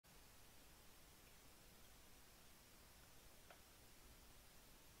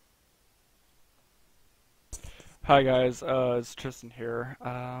Hi guys, it's Tristan here.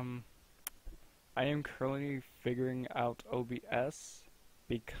 I am currently figuring out OBS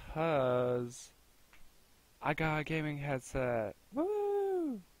because I got a gaming headset.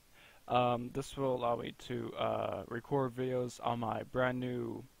 Woo! This will allow me to record videos on my brand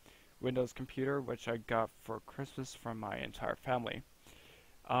new Windows computer, which I got for Christmas from my entire family.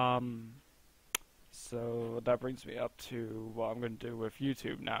 Um, so that brings me up to what I'm going to do with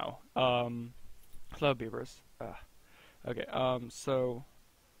YouTube now. Hello, Beavers. Okay, so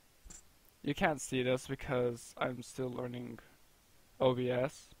you can't see this because I'm still learning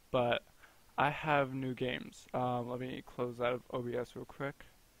OBS, but I have new games. Let me close out of OBS real quick.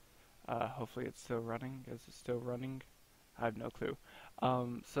 Hopefully it's still running. Is it still running? I have no clue.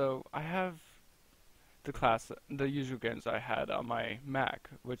 So I have the usual games I had on my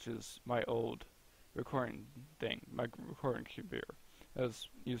Mac, which is my old recording thing, my recording computer. It was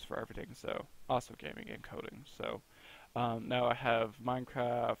used for everything, so also gaming and coding. So now I have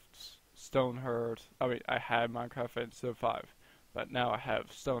Minecraft, Stoneherd. I mean, I had Minecraft in Civ 5, but now I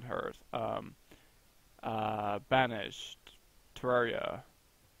have Stoneherd, Banished, Terraria,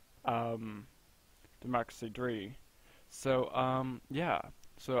 Democracy 3. So, yeah.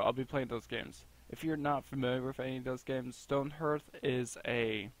 So I'll be playing those games. If you're not familiar with any of those games, Stoneherd is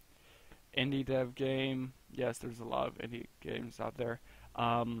a indie dev game. Yes, there's a lot of indie games out there.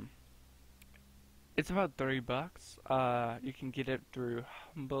 It's about $30. You can get it through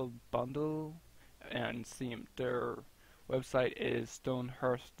Humble Bundle and Steam. Their website is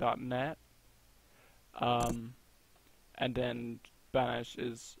stonehearth.net. And then Banish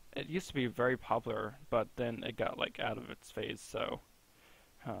it used to be very popular, but then it got like out of its phase, so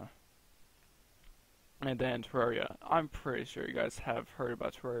and then Terraria. I'm pretty sure you guys have heard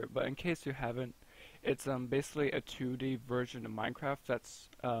about Terraria, but in case you haven't, it's basically a 2D version of Minecraft that's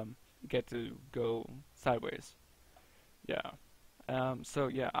get to go sideways. Yeah. So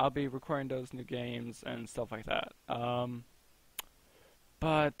yeah, I'll be recording those new games and stuff like that.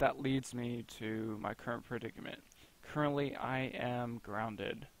 But that leads me to my current predicament. Currently, I am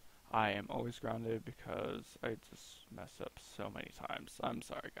grounded. I am always grounded because I just mess up so many times. I'm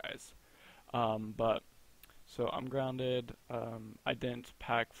sorry, guys. But so I'm grounded. I didn't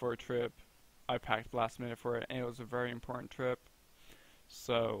pack for a trip. I packed last minute for it, and it was a very important trip.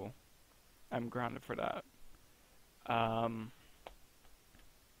 So I'm grounded for that. And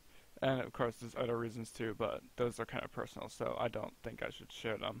of course, there's other reasons too, but those are kind of personal, so I don't think I should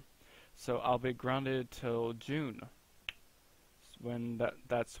share them. So I'll be grounded till June.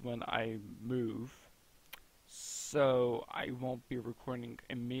 That's when I move. So I won't be recording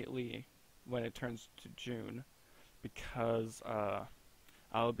immediately when it turns to June because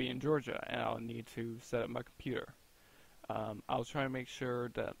I'll be in Georgia and I'll need to set up my computer. I'll try to make sure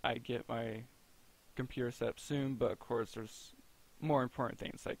that I get my computer set up soon, but of course there's more important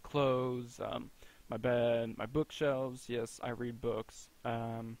things like clothes, my bed, my bookshelves. Yes, I read books.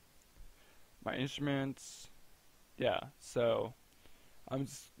 My instruments. Yeah, so I'm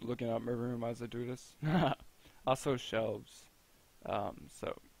just looking at my room as I do this. Also shelves.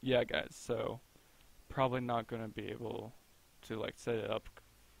 So yeah, guys. So probably not gonna be able to like set it up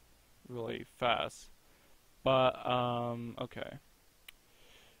really fast. But okay.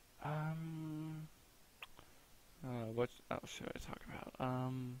 What else should I talk about?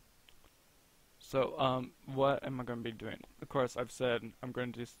 So, what am I going to be doing? Of course, I've said I'm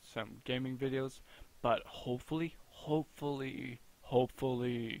going to do some gaming videos, but hopefully,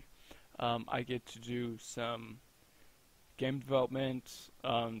 I get to do some game development,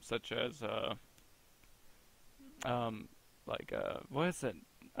 such as, what is it?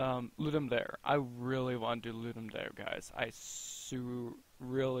 Ludum Dare. I really want to do Ludum Dare, guys. I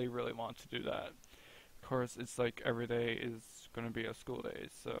really want to do that. Of course, it's like every day is going to be a school day,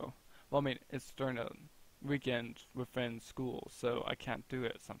 so... Well, I mean, it's during a weekend within school, so I can't do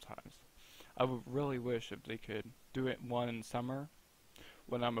it sometimes. I would really wish if they could do it one in summer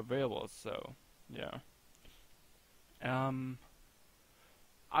when I'm available, so, yeah. I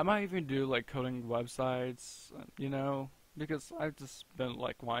might even do, like, coding websites, you know, because I've just been,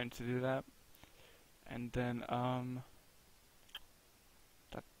 like, wanting to do that. And then,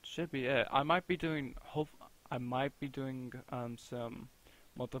 that should be it. I might be doing some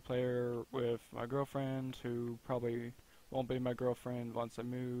multiplayer with my girlfriend, who probably won't be my girlfriend once I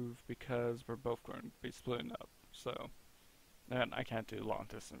move because we're both going to be splitting up. So, and I can't do long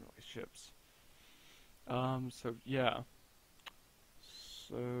distance relationships. So yeah.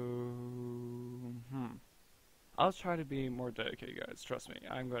 So, I'll try to be more dedicated, guys. Trust me,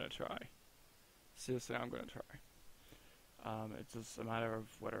 I'm gonna try. Seriously, I'm gonna try. It's just a matter of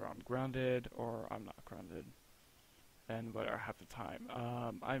whether I'm grounded or I'm not grounded. and whether I have the time.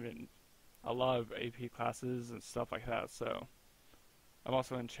 I'm in a lot of AP classes and stuff like that, so I'm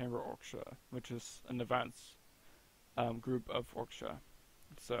also in chamber orchestra, which is an advanced group of orchestra.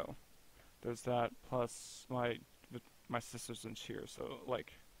 So there's that. Plus my sister's in cheer, so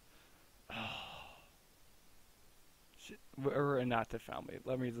like we're an active family.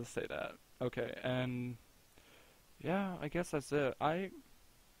 Let me just say that. Okay, and yeah, I guess that's it. I'm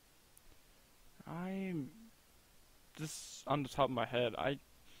just on the top of my head. I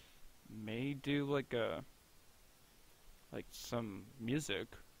may do like some music.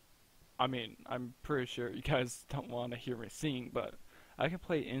 I mean, I'm pretty sure you guys don't want to hear me sing, but I can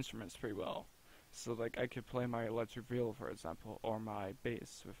play instruments pretty well. So like I could play my electric viola, for example, or my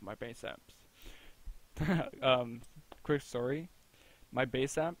bass with my bass amps. Quick story: my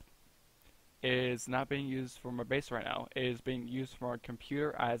bass amp is not being used for my bass right now. It is being used for my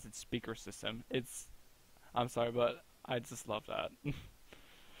computer as its speaker system. I'm sorry, but I just love that.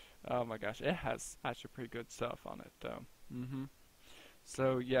 Oh my gosh, it has actually pretty good stuff on it though.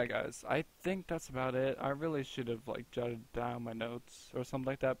 So yeah, guys, I think that's about it. I really should have like jotted down my notes or something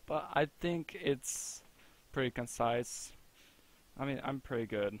like that, but I think it's pretty concise. I mean, I'm pretty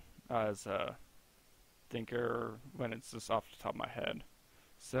good as a thinker when it's just off the top of my head.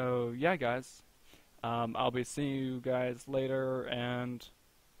 So yeah, guys, I'll be seeing you guys later, and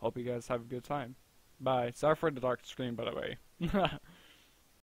hope you guys have a good time. Bye. Sorry for the dark screen, by the way.